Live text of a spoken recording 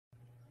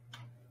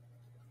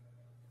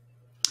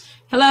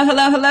Hello,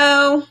 hello,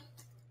 hello.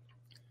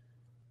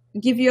 I'll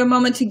give you a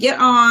moment to get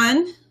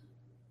on.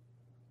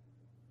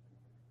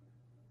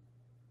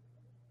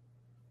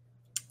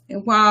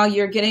 And while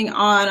you're getting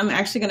on, I'm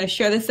actually going to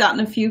share this out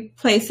in a few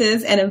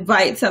places and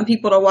invite some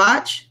people to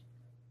watch.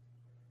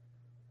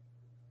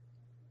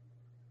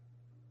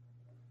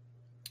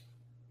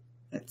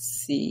 Let's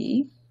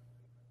see.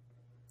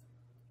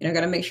 I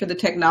got to make sure the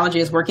technology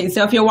is working.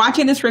 So if you're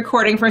watching this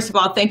recording, first of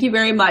all, thank you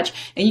very much.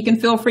 And you can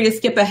feel free to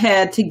skip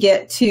ahead to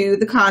get to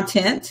the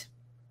content.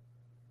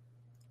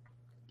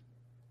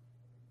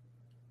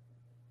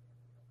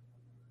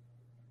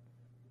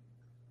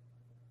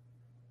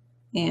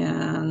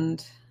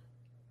 And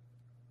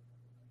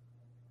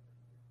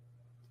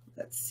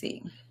let's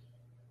see.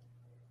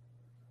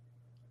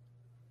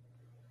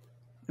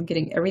 I'm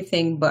getting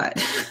everything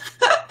but.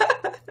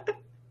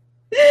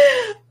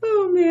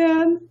 Oh,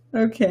 man.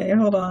 Okay,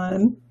 hold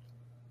on.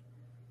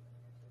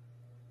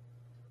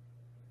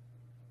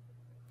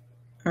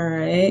 All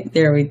right,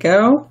 there we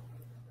go.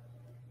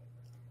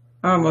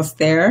 Almost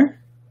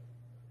there.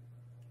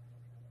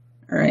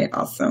 All right,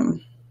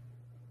 awesome.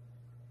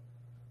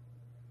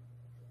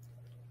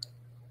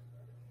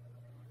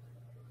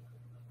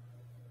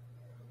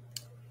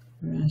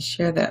 I'm going to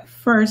share that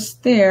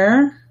first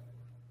there.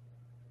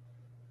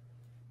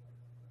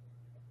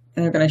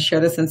 And we're going to share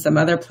this in some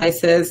other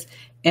places,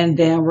 and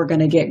then we're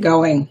going to get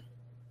going.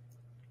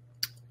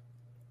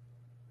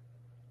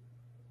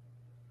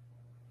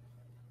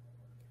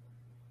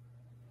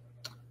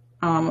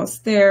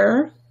 Almost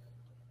there.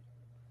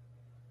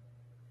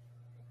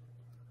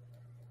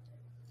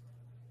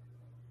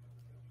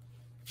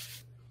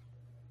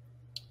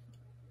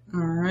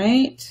 All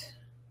right.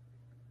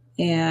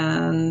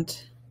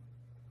 And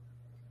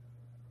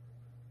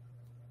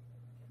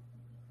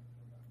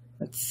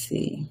let's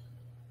see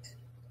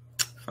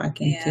if I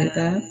can do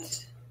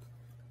that.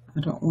 I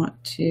don't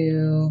want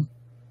to.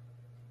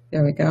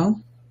 There we go.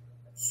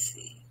 Let's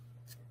see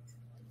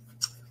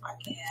if I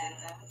can do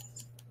that.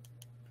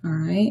 All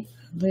right.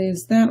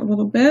 Lose that a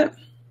little bit.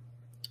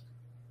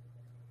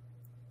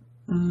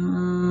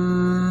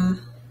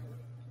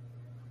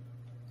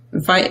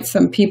 Invite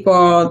some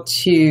people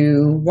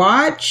to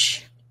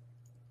watch.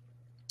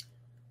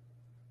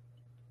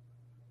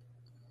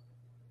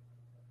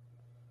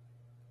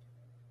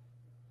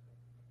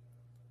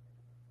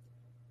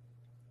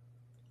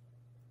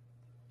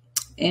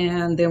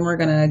 And then we're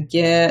going to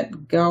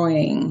get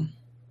going.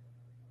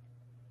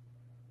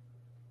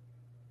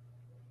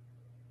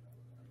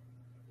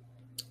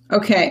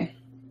 Okay.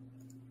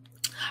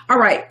 All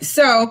right.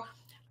 So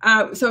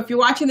if you're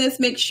watching this,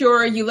 make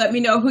sure you let me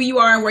know who you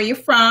are and where you're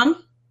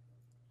from,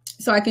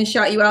 so I can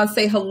shout you out and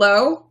say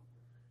hello.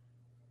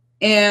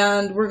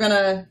 And we're going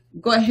to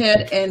go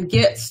ahead and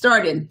get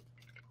started.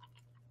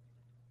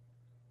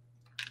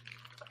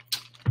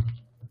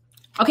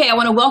 Okay, I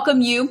want to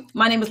welcome you.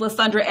 My name is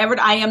Lysandra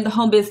Everett. I am the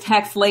Home Biz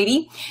Tax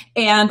Lady,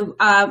 and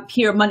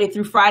here Monday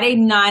through Friday,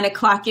 9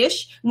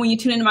 o'clock-ish. When you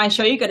tune into my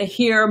show, you're going to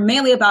hear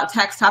mainly about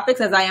tax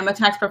topics, as I am a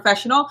tax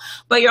professional,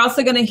 but you're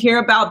also going to hear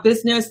about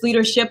business,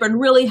 leadership, and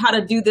really how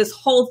to do this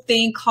whole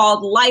thing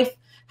called life,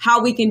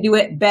 how we can do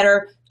it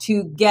better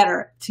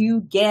together.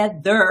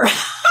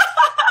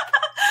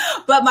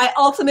 But my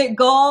ultimate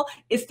goal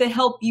is to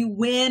help you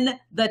win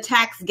the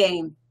tax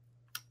game.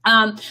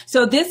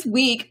 So this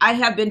week I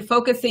have been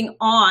focusing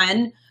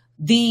on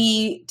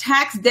the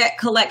tax debt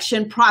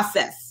collection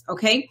process.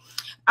 Okay.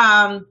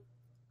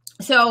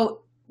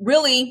 So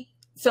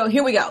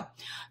here we go.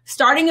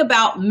 Starting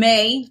about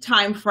May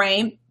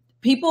timeframe,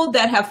 people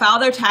that have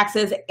filed their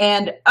taxes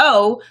and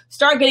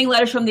start getting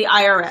letters from the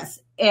IRS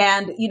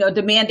and,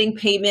 demanding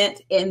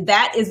payment. And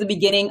that is the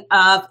beginning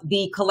of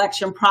the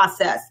collection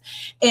process.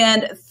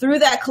 And through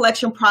that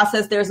collection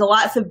process, there's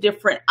lots of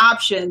different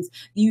options.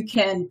 You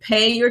can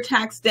pay your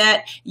tax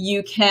debt.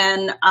 You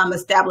can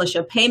establish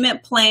a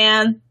payment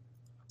plan.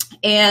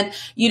 And,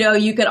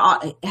 you could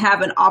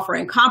have an offer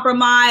in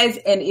compromise.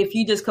 And if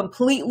you just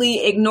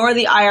completely ignore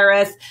the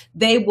IRS,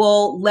 they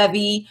will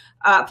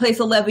place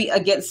a levy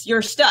against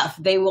your stuff.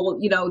 They will,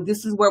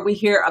 this is where we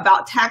hear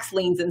about tax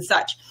liens and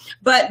such.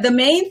 But the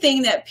main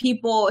thing that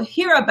people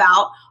hear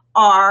about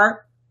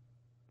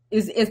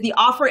is the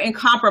offer in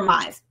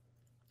compromise.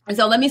 And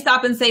so let me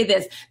stop and say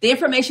this. The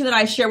information that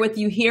I share with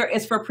you here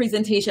is for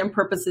presentation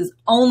purposes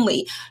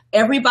only.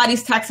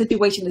 Everybody's tax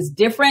situation is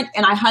different,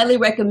 and I highly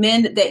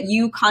recommend that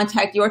you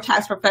contact your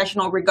tax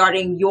professional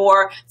regarding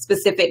your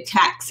specific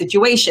tax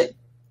situation.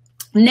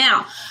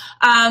 Now,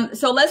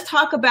 so let's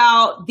talk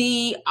about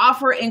the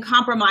offer in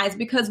compromise,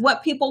 because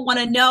what people want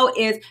to know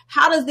is,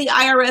 how does the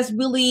IRS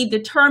really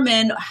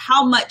determine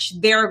how much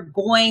they're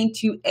going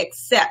to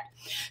accept?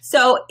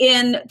 So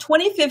in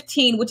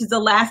 2015, which is the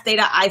last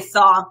data I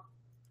saw,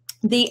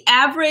 the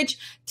average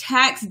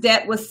tax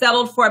debt was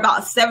settled for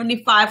about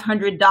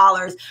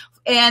 $7,500.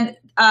 And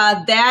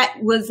that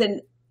was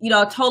a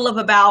total of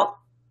about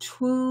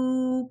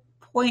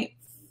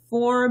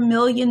 $2.4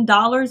 million,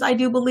 I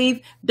do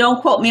believe.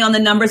 Don't quote me on the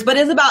numbers, but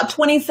it's about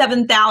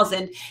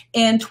 $27,000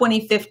 in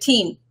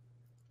 2015.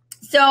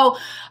 So,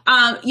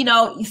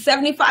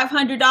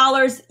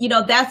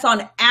 $7,500, that's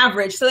on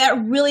average. So that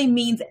really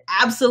means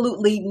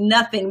absolutely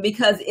nothing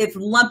because it's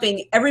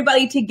lumping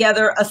everybody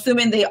together,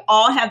 assuming they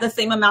all have the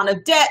same amount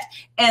of debt.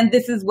 And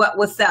this is what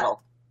was settled.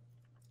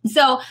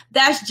 So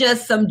that's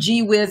just some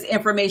gee whiz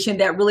information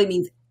that really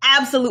means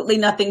absolutely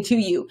nothing to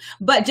you.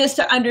 But just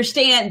to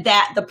understand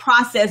that the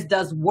process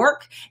does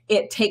work.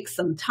 It takes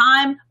some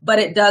time, but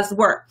it does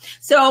work.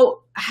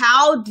 So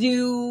how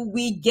do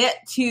we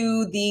get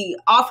to the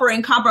offer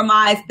in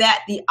compromise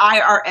that the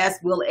IRS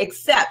will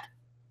accept?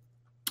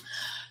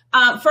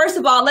 First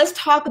of all, let's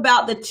talk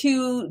about the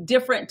two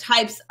different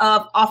types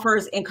of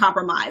offers in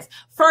compromise.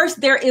 First,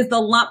 there is the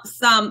lump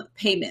sum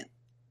payment.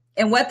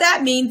 And what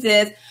that means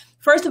is,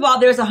 first of all,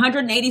 there's a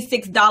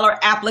 $186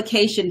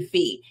 application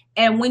fee.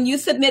 And when you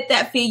submit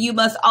that fee, you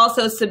must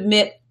also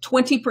submit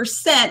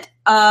 20%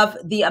 of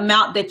the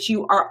amount that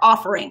you are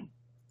offering.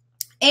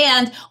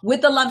 And with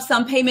the lump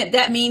sum payment,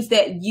 that means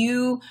that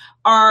you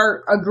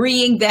are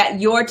agreeing that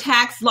your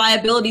tax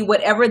liability,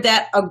 whatever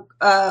that,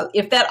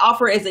 if that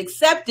offer is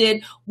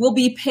accepted, will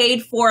be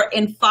paid for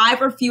in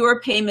 5 or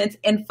fewer payments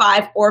in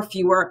 5 or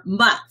fewer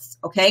months.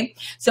 Okay.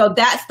 So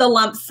that's the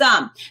lump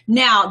sum.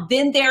 Now,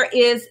 then there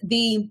is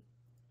the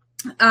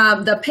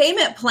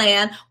payment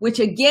plan, which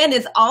again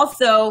is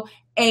also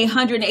a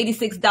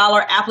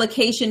 $186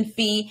 application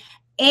fee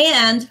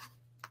and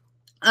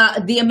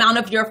the amount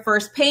of your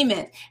first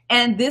payment.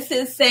 And this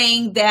is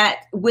saying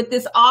that with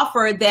this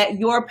offer that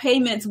your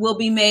payments will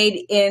be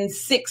made in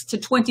 6 to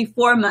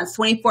 24 months,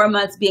 24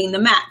 months being the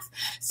max.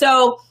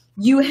 So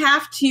you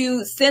have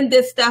to send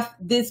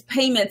these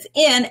payments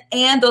in,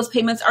 and those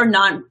payments are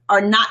not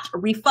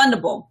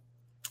refundable.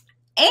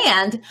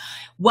 And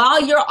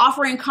while your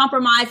offer in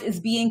compromise is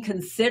being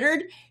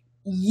considered,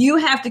 you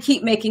have to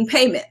keep making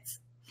payments.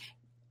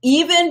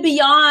 Even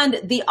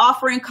beyond the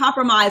offer in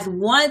compromise,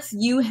 once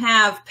you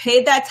have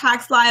paid that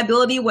tax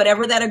liability,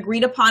 whatever that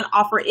agreed upon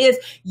offer is,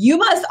 you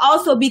must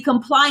also be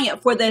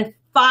compliant for the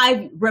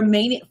 5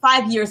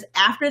 years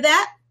after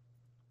that,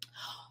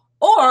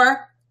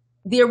 or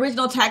the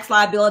original tax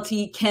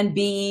liability can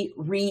be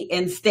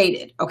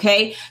reinstated.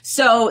 Okay.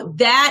 So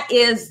that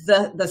is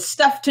the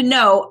stuff to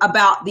know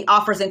about the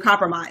offers in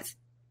compromise.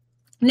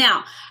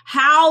 Now,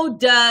 how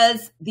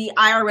does the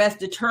IRS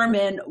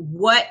determine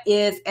what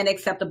is an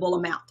acceptable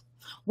amount?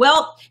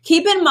 Well,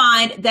 keep in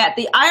mind that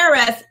the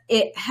IRS,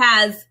 it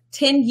has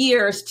 10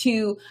 years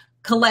to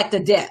collect a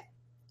debt.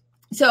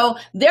 So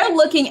they're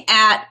looking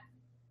at,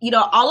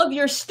 all of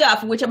your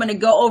stuff, which I'm going to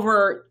go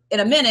over in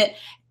a minute.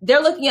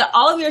 They're looking at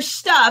all of your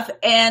stuff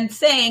and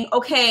saying,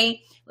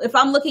 okay, if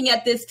I'm looking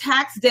at this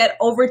tax debt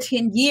over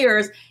 10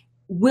 years,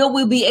 will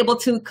we be able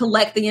to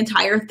collect the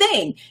entire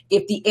thing?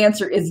 If the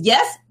answer is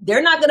yes,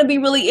 they're not going to be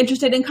really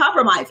interested in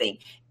compromising.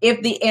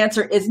 If the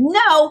answer is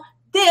no,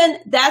 then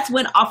that's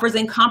when offers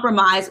in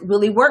compromise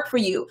really work for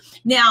you.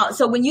 Now,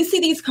 so when you see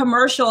these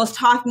commercials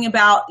talking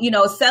about,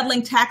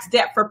 settling tax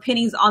debt for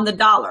pennies on the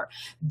dollar,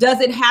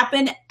 does it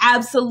happen?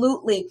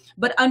 Absolutely.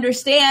 But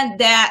understand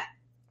that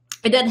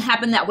it doesn't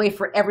happen that way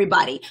for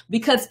everybody,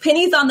 because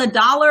pennies on the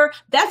dollar,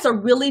 that's a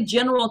really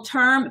general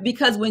term,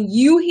 because when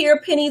you hear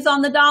pennies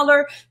on the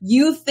dollar,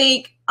 you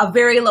think a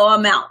very low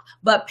amount.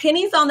 But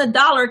pennies on the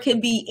dollar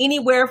can be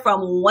anywhere from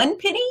 1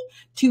 penny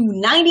to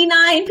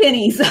 99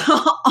 pennies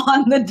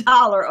on the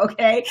dollar.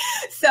 Okay.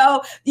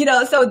 So,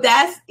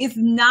 it's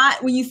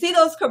not, when you see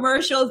those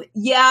commercials,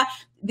 yeah,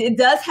 it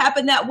does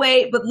happen that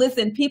way. But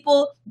listen,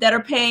 people that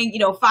are paying,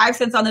 5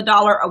 cents on the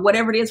dollar or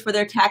whatever it is for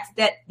their tax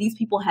debt, these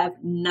people have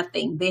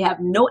nothing. They have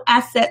no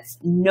assets,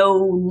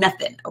 no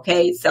nothing.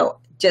 Okay. So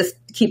just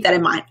keep that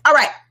in mind. All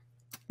right.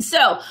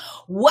 So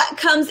what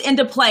comes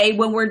into play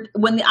when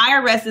the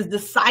IRS is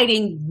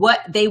deciding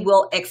what they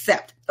will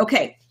accept?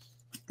 Okay.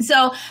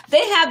 So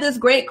they have this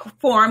great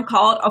form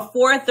called a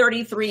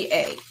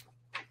 433A.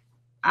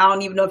 I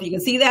don't even know if you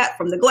can see that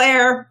from the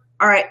glare.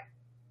 All right.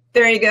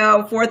 There you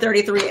go,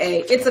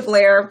 433A. It's a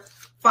glare.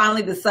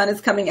 Finally, the sun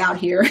is coming out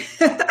here.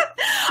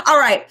 All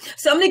right,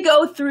 so I'm going to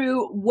go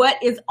through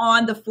what is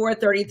on the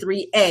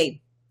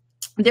 433A.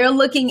 They're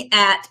looking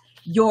at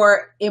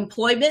your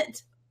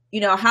employment.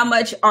 How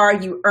much are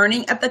you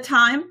earning at the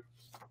time?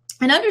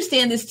 And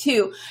understand this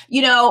too.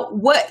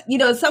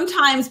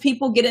 Sometimes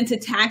people get into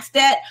tax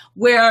debt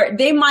where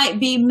they might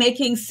be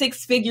making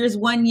 6 figures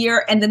one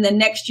year and then the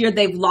next year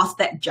they've lost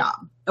that job.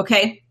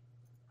 Okay.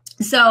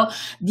 So,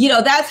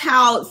 that's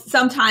how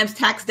sometimes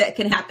tax debt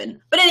can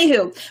happen. But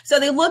anywho, so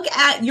they look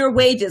at your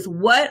wages.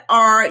 What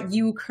are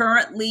you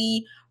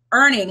currently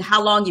earning?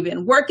 How long you've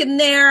been working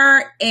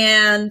there?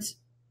 And,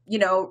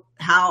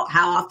 how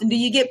often do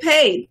you get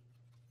paid?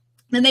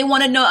 Then they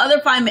want to know other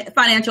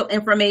financial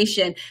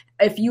information.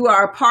 If you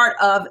are a part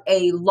of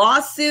a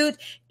lawsuit,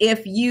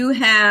 if you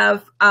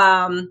have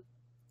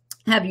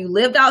you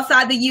lived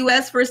outside the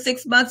U.S. for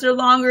 6 months or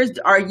longer?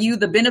 Are you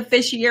the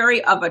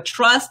beneficiary of a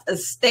trust,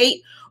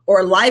 estate,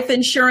 or life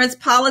insurance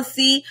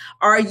policy?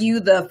 Are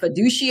you the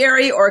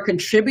fiduciary or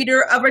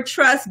contributor of a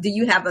trust? Do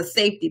you have a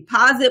safe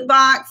deposit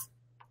box?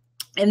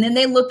 And then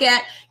they look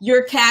at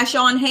your cash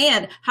on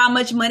hand, how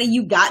much money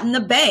you got in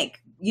the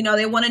bank. You know,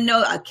 they want to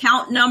know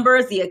account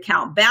numbers, the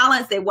account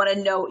balance. They want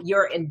to know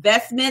your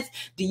investments.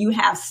 Do you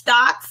have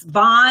stocks,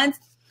 bonds?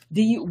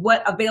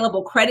 What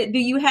available credit do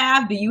you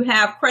have? Do you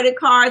have credit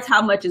cards?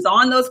 How much is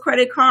on those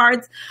credit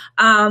cards?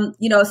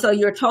 So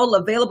your total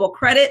available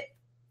credit.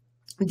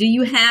 Do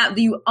you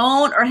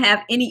own or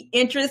have any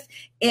interest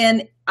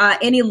in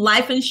any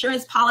life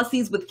insurance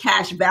policies with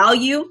cash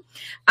value?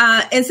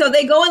 And so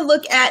they go and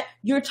look at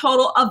your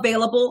total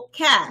available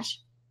cash.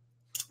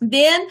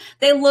 Then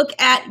they look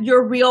at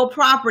your real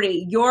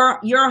property, your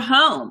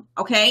home,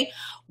 okay?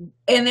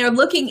 And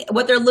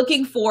what they're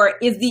looking for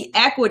is the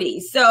equity.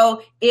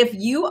 So if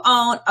you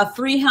own a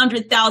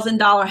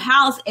 $300,000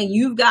 house and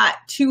you've got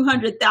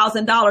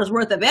 $200,000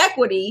 worth of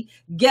equity,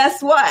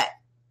 guess what?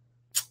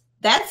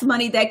 That's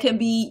money that can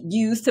be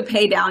used to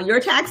pay down your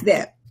tax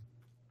debt.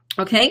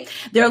 Okay.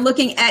 They're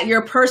looking at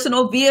your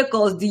personal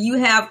vehicles. Do you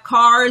have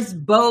cars,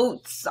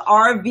 boats,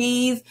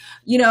 RVs?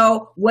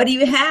 What do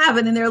you have?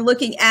 And then they're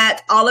looking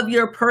at all of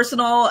your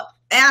personal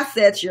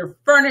assets, your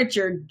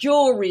furniture,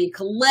 jewelry,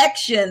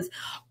 collections,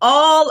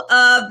 all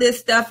of this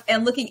stuff,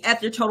 and looking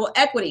at your total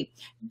equity.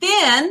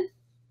 Then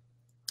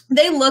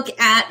they look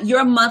at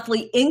your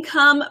monthly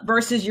income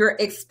versus your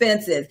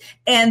expenses.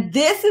 And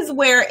this is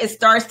where it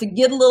starts to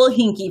get a little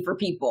hinky for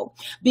people,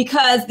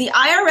 because the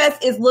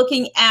IRS is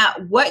looking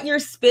at what you're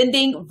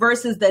spending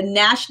versus the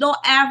national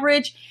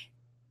average,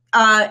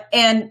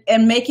 and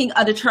making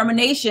a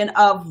determination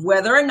of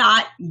whether or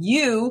not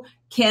you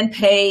can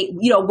pay,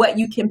 what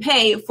you can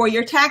pay for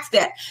your tax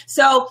debt.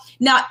 So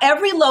now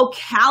every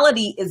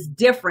locality is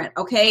different,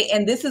 okay?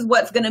 And this is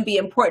what's going to be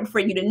important for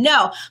you to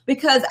know,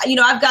 because,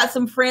 I've got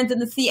some friends in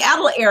the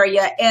Seattle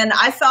area, and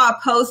I saw a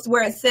post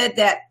where it said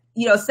that,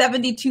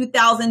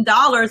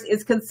 $72,000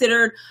 is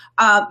considered,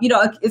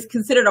 is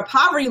considered a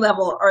poverty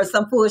level or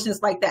some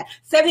foolishness like that.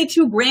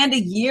 72 grand a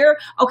year.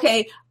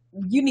 Okay.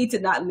 You need to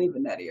not live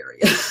in that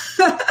area.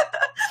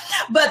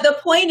 But the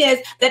point is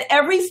that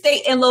every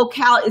state and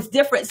locale is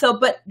different. So,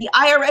 but the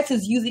IRS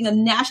is using a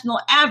national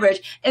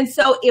average. And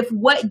so if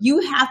what you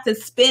have to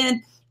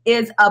spend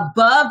is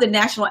above the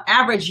national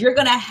average, you're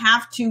going to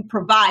have to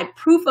provide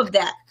proof of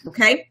that.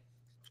 Okay.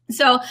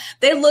 So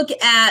they look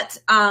at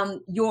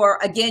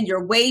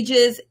your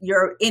wages,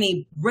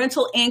 any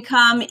rental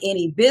income,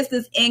 any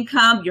business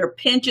income, your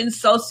pension,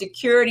 Social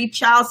Security,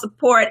 child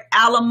support,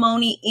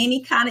 alimony,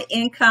 any kind of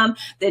income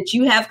that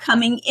you have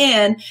coming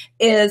in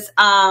is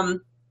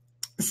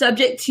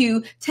subject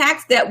to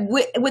tax debt,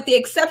 with the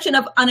exception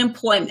of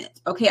unemployment.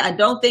 Okay, I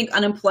don't think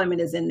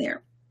unemployment is in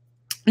there.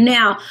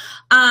 Now,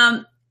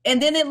 and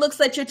then it looks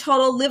at your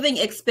total living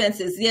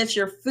expenses. Yes,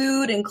 your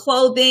food and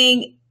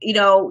clothing,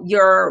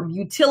 your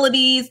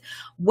utilities,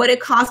 what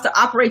it costs to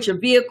operate your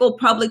vehicle,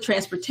 public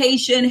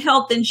transportation,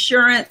 health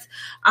insurance,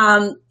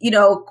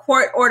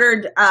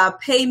 court-ordered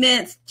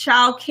payments,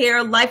 child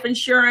care, life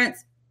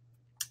insurance,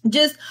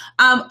 just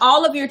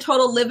all of your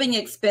total living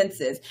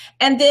expenses.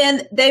 And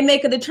then they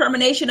make a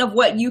determination of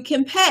what you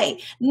can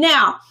pay.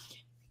 Now,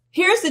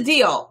 here's the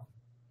deal.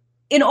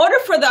 In order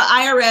for the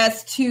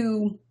IRS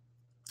to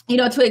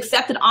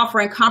accept an offer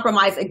and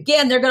compromise,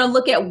 again, they're going to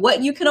look at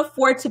what you can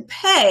afford to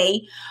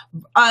pay,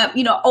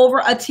 over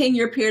a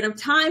 10-year period of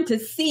time to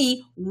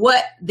see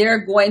what they're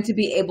going to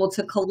be able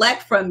to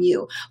collect from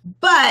you.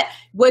 But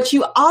what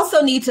you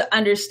also need to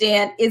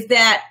understand is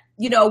that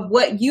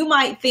what you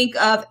might think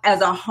of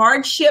as a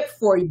hardship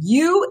for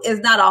you is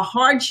not a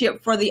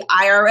hardship for the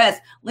IRS.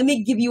 Let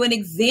me give you an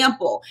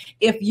example.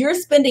 If you're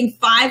spending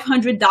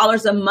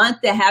 $500 a month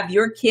to have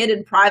your kid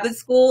in private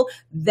school,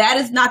 that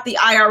is not the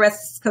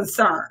IRS's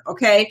concern,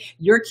 okay?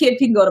 Your kid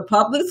can go to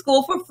public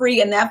school for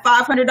free, and that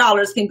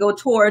 $500 can go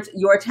towards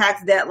your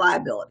tax debt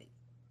liability.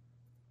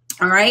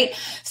 All right.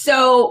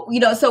 So,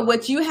 so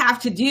what you have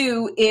to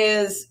do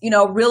is,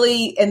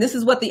 really, and this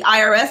is what the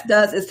IRS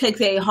does, is takes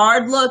a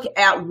hard look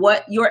at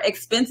what your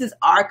expenses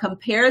are,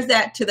 compares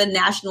that to the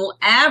national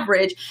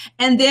average,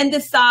 and then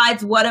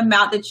decides what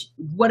amount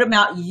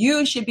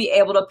you should be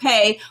able to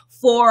pay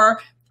for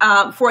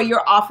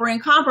your offer in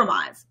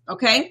compromise.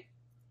 Okay.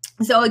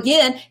 So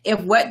again,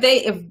 when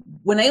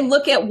they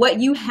look at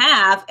what you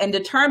have and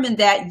determine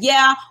that,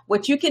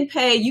 what you can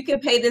pay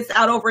this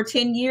out over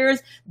 10 years,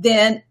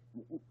 then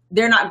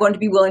they're not going to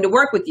be willing to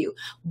work with you.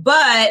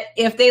 But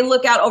if they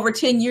look out over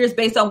 10 years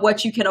based on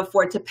what you can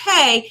afford to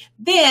pay,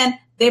 then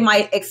they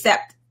might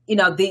accept,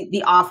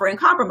 the offer in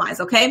compromise.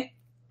 Okay.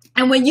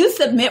 And when you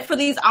submit for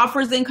these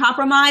offers in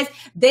compromise,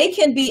 they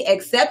can be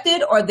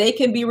accepted or they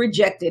can be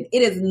rejected.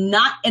 It is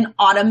not an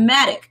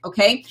automatic.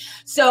 Okay.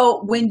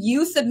 So when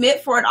you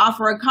submit for an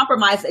offer in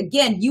compromise,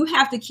 again, you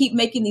have to keep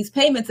making these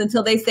payments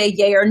until they say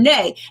yay or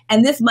nay.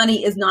 And this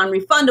money is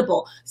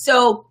non-refundable.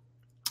 So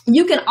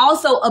you can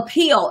also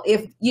appeal.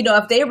 If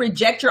they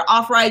reject your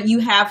offer, you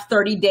have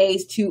 30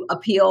 days to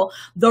appeal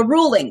the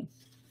ruling.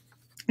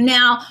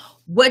 Now,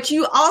 what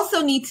you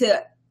also need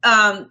to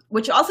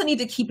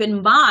keep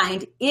in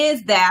mind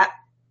is that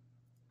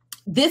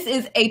this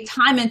is a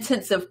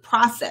time-intensive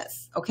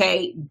process.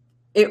 Okay.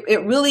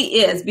 It really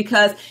is,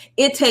 because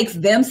it takes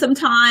them some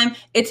time.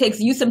 It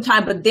takes you some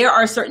time, but there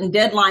are certain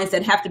deadlines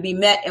that have to be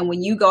met. And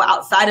when you go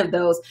outside of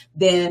those,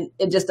 then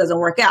it just doesn't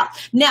work out.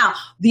 Now,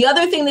 the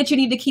other thing that you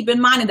need to keep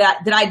in mind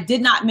that I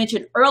did not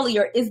mention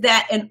earlier is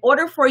that in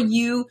order for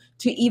you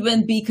to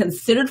even be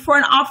considered for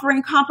an offer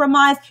in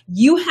compromise,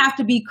 you have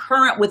to be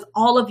current with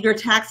all of your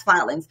tax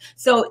filings.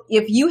 So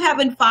if you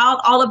haven't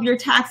filed all of your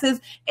taxes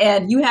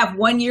and you have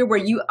 1 year where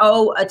you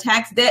owe a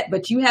tax debt,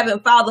 but you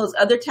haven't filed those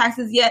other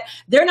taxes yet,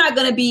 they're not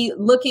going to be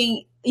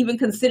looking, even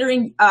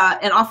considering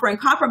an offer in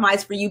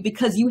compromise for you,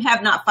 because you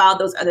have not filed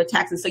those other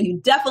taxes. So you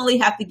definitely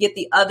have to get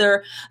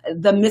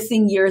the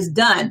missing years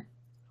done.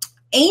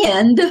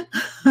 And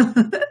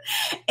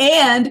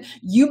and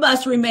you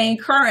must remain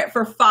current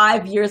for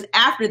 5 years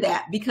after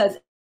that, because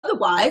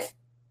otherwise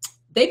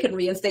they can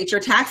reinstate your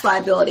tax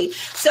liability.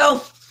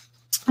 So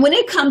when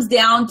it comes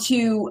down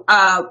to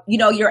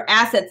your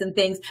assets and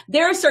things,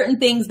 there are certain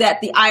things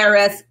that the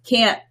IRS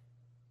can't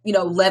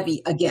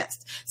levy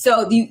against.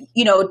 So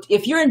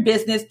if you're in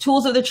business,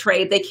 tools of the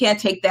trade, they can't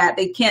take that.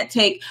 They can't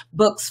take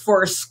books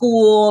for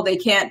school. They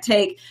can't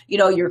take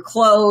your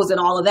clothes and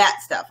all of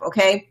that stuff.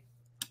 Okay.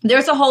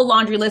 There's a whole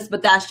laundry list,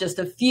 but that's just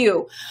a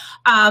few.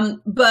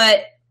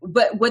 But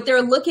what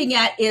they're looking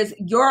at is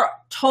your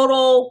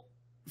total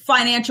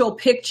financial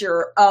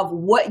picture of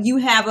what you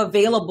have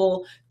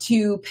available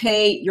to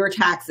pay your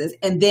taxes,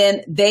 and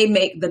then they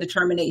make the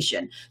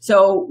determination.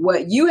 So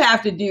what you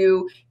have to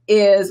do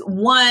is,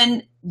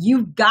 one,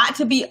 you've got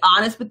to be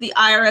honest with the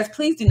IRS.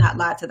 Please do not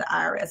lie to the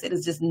IRS. It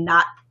is just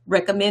not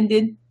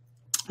recommended,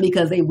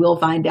 because they will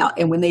find out.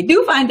 And when they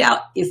do find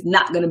out, it's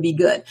not going to be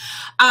good.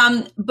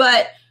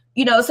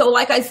 So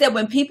like I said,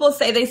 when people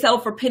say they sell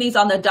for pennies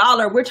on the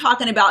dollar, we're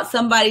talking about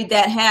somebody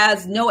that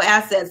has no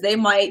assets. They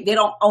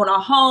don't own a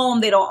home.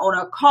 They don't own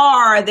a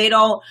car. They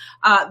don't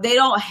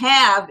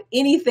have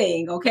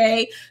anything.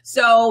 Okay.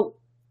 So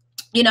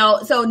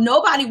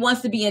nobody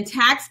wants to be in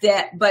tax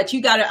debt, but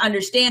you got to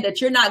understand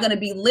that you're not going to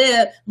be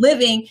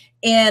living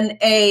in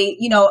a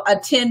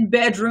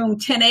 10-bedroom,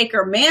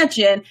 10-acre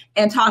mansion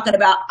and talking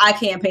about, I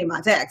can't pay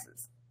my taxes.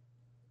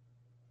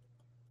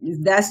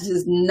 That's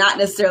just not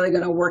necessarily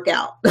going to work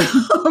out.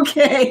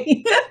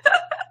 Okay.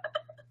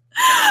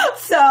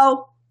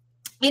 So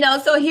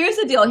here's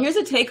the deal. Here's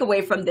a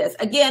takeaway from this.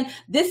 Again,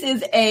 this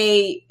is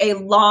a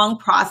long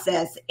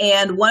process.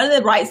 And one of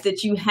the rights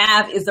that you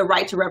have is the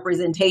right to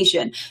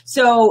representation.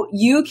 So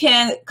you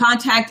can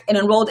contact an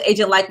enrolled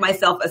agent like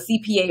myself, a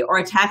CPA or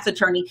a tax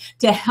attorney,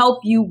 to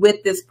help you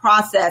with this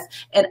process,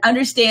 and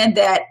understand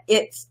that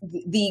it's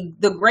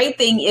the great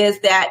thing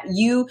is that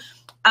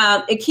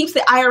it keeps the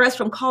IRS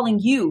from calling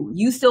you.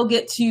 You still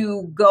get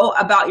to go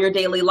about your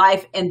daily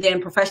life, and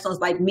then professionals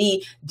like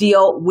me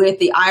deal with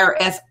the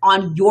IRS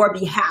on your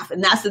behalf.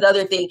 And that's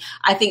another thing.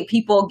 I think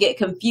people get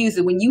confused.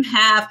 And when you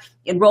have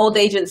enrolled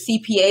agents,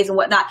 CPAs and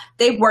whatnot,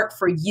 they work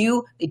for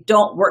you. They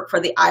don't work for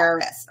the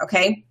IRS.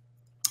 Okay.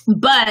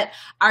 But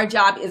our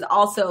job is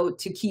also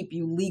to keep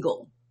you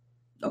legal.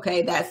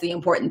 Okay, that's the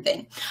important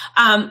thing.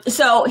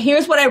 So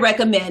here's what I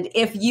recommend.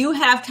 If you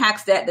have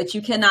tax debt that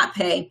you cannot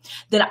pay,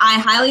 then I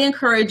highly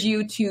encourage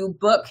you to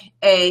book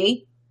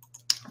a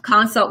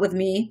consult with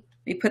me.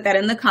 Let me put that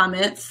in the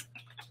comments.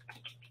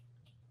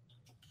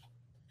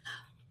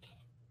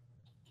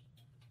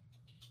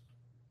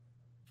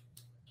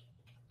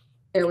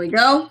 There we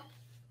go.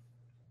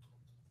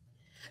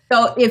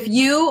 So if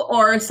you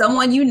or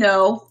someone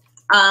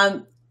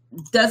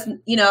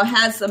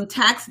has some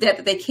tax debt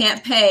that they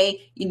can't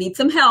pay, you need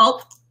some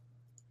help,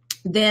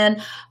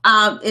 then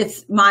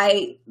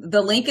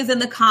the link is in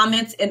the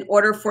comments in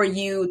order for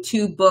you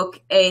to book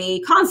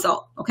a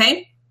consult.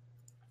 Okay.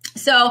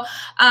 So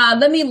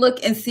let me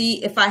look and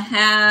see if I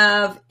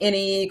have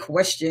any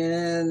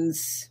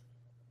questions.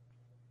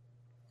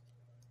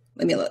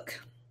 Let me look.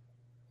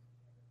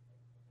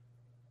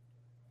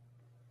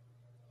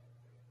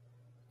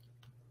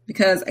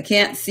 Because I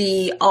can't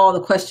see all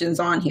the questions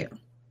on here.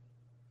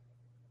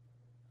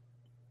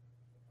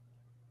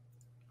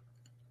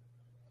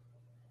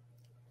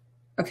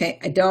 Okay,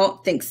 I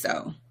don't think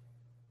so.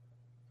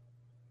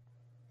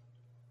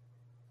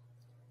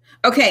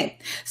 Okay,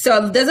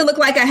 so it doesn't look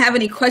like I have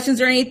any questions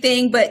or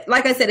anything, but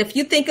like I said, if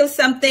you think of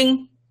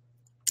something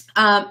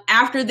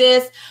after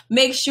this,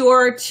 make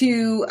sure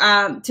to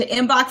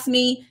inbox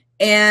me,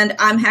 and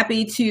I'm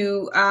happy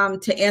to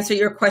answer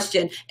your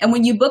question. And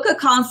when you book a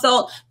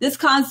consult, this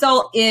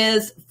consult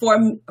is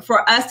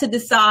for us to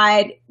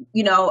decide,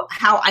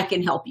 how I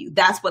can help you.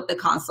 That's what the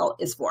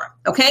consult is for.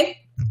 Okay.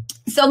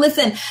 So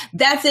listen,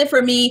 that's it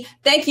for me.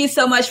 Thank you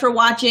so much for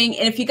watching.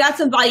 And if you got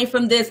some value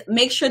from this,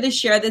 make sure to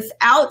share this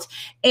out.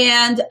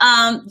 And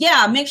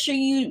make sure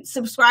you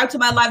subscribe to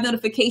my live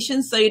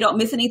notifications so you don't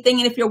miss anything.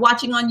 And if you're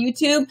watching on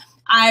YouTube,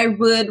 I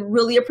would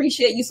really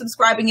appreciate you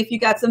subscribing if you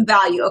got some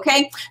value.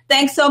 Okay.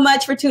 Thanks so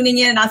much for tuning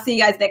in, and I'll see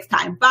you guys next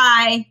time.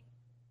 Bye.